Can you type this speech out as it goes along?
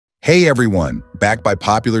Hey everyone, back by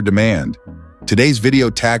popular demand. Today's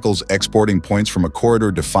video tackles exporting points from a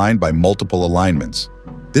corridor defined by multiple alignments.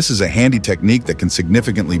 This is a handy technique that can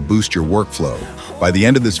significantly boost your workflow. By the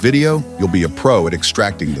end of this video, you'll be a pro at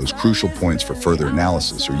extracting those crucial points for further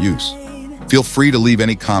analysis or use. Feel free to leave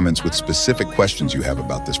any comments with specific questions you have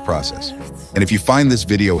about this process. And if you find this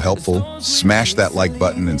video helpful, smash that like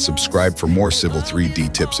button and subscribe for more Civil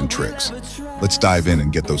 3D tips and tricks. Let's dive in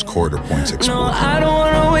and get those corridor points exported. No, I don't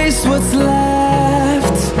want to waste what's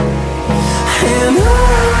left. And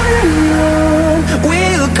on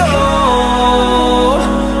we'll go,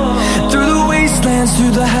 through the wastelands,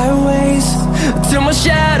 through the highways, till my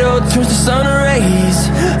shadow turns to sun rays.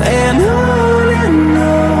 And on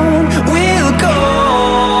we'll go,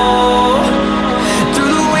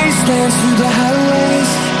 through the wastelands, through the highways,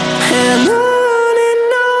 and on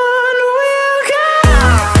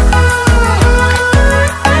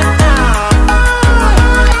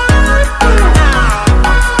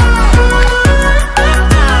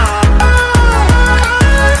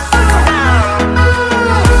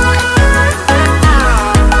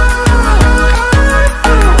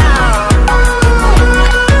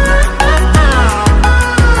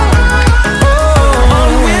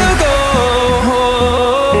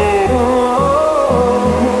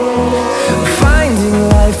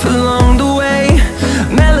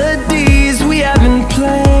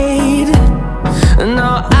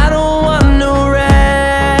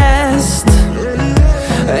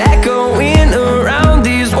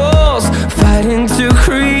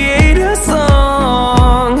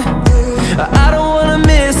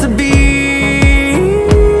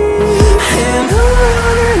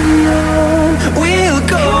we'll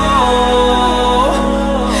go.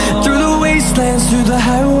 Through the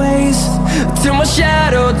highways, till my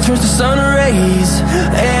shadow turns to sun rays.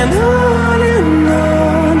 And on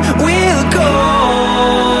we'll go,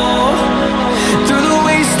 through the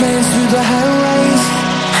wastelands, through the highways,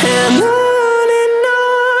 and on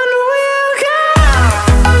we'll go.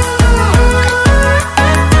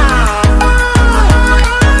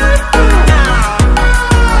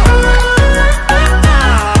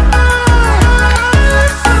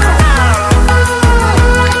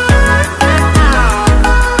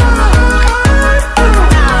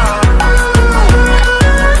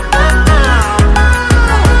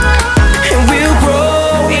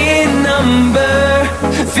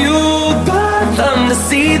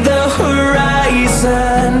 See the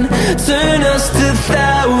horizon turn us to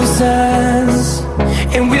thousands,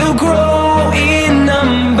 and we'll grow in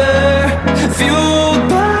number, fueled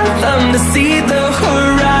by them. To see the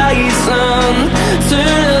horizon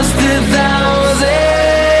turn us to thousands,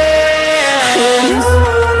 and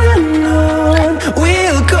on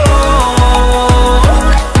we'll go,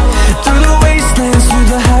 through the wastelands, through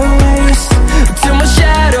the highways, till my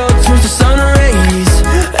shadow turns to sun rays.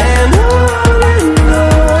 And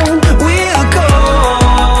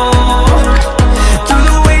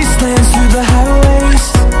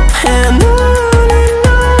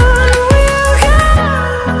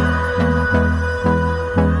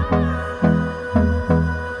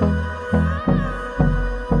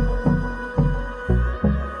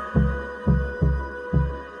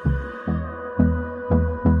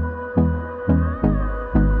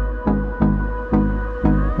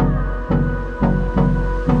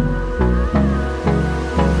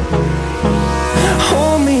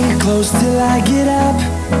close till I get up,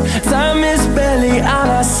 time is barely on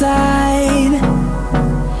our side.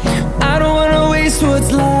 I don't wanna waste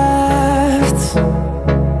what's left.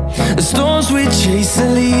 The storms we chase are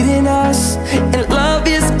leading us, and love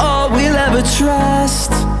is all we'll ever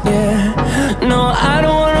trust. Yeah, no, I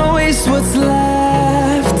don't wanna waste what's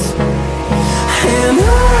left. And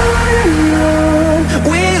on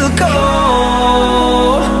we'll go,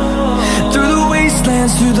 through the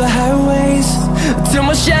wastelands, through the highways, till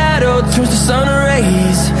my shadow turns to sun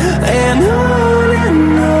rays. And on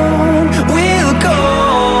we'll go,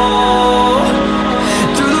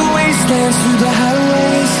 through the wastelands, through the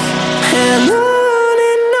highways, and on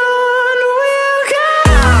we'll go.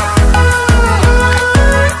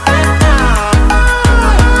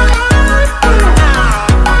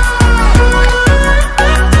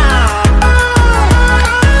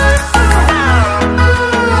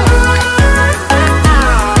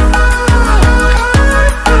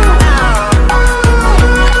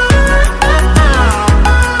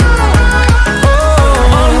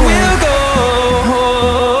 On we'll go,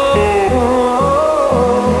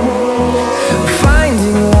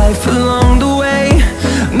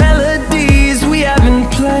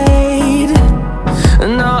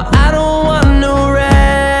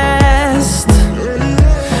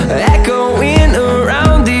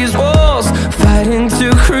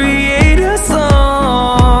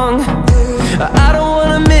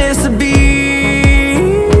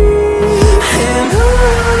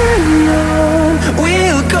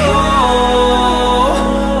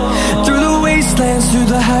 wastelands through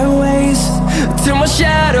the highways, till my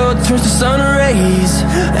shadow turns to sun rays.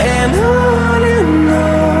 And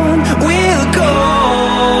on